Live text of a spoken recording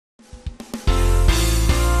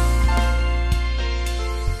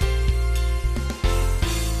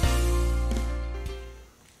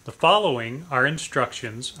following are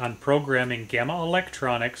instructions on programming GAMA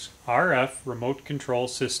Electronics RF remote control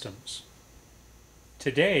systems.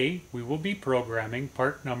 Today we will be programming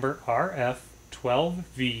part number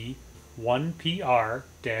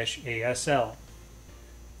RF12V1PR-ASL.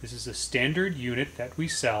 This is a standard unit that we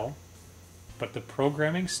sell, but the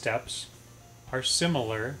programming steps are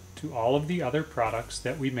similar to all of the other products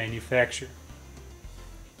that we manufacture.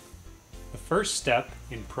 The first step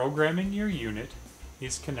in programming your unit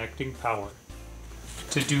is connecting power.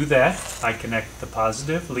 To do that, I connect the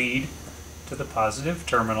positive lead to the positive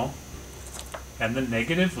terminal and the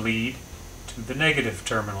negative lead to the negative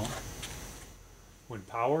terminal. When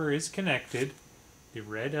power is connected, the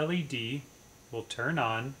red LED will turn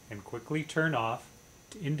on and quickly turn off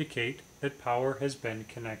to indicate that power has been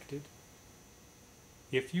connected.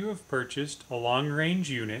 If you have purchased a long-range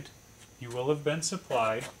unit, you will have been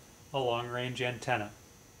supplied a long-range antenna.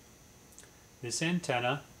 This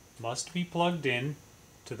antenna must be plugged in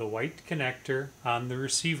to the white connector on the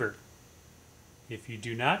receiver. If you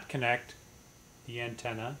do not connect the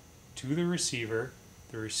antenna to the receiver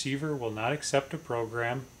will not accept a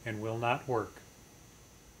program and will not work.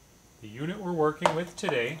 The unit we're working with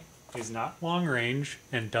today is not long-range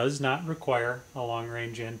and does not require a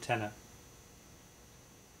long-range antenna.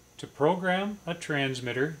 To program a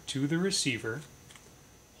transmitter to the receiver,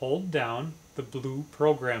 hold down the blue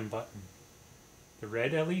program button. The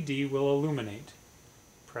red LED will illuminate.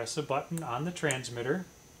 Press a button on the transmitter.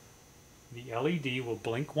 The LED will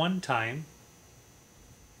blink one time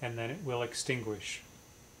and then it will extinguish.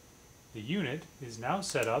 The unit is now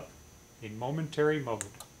set up in momentary mode.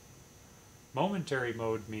 Momentary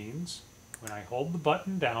mode means when I hold the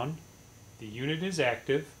button down, the unit is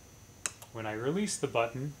active. When I release the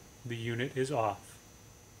button, the unit is off.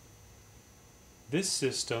 This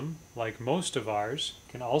system, like most of ours,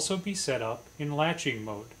 can also be set up in latching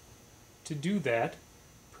mode. To do that,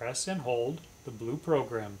 press and hold the blue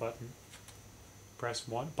program button. Press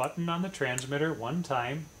one button on the transmitter one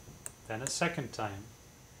time, then a second time.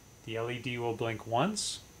 The LED will blink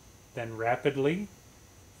once, then rapidly,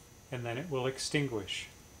 and then it will extinguish.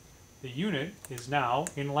 The unit is now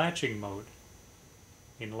in latching mode.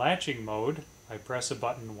 In latching mode, I press a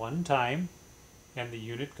button one time, and the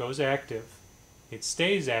unit goes active. It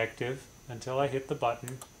stays active until I hit the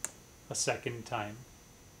button a second time.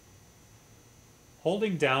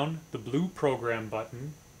 Holding down the blue program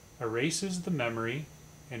button erases the memory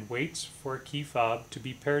and waits for a key fob to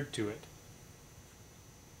be paired to it.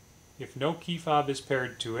 If no key fob is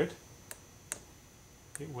paired to it,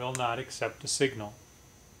 it will not accept a signal.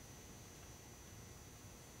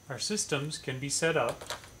 Our systems can be set up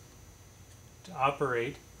to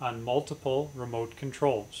operate on multiple remote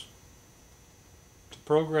controls. To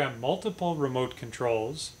program multiple remote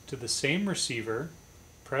controls to the same receiver,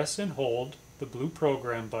 press and hold the blue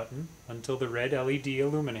program button until the red LED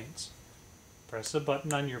illuminates. Press a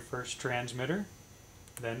button on your first transmitter,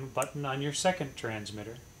 then a button on your second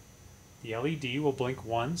transmitter. The LED will blink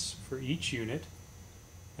once for each unit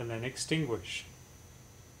and then extinguish.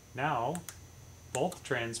 Now, both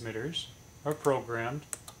transmitters are programmed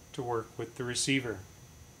to work with the receiver.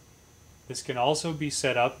 This can also be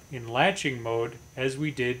set up in latching mode as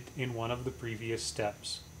we did in one of the previous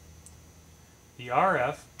steps. The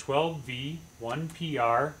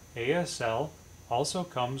RF12V1PR-ASL also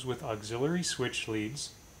comes with auxiliary switch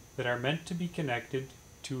leads that are meant to be connected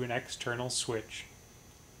to an external switch.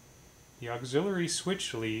 The auxiliary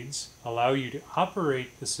switch leads allow you to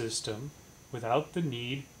operate the system without the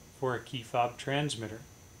need for a key fob transmitter.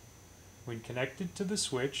 When connected to the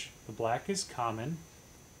switch, the black is common,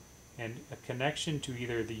 and a connection to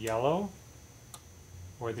either the yellow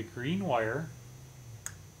or the green wire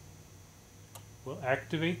will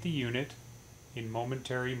activate the unit in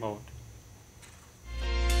momentary mode.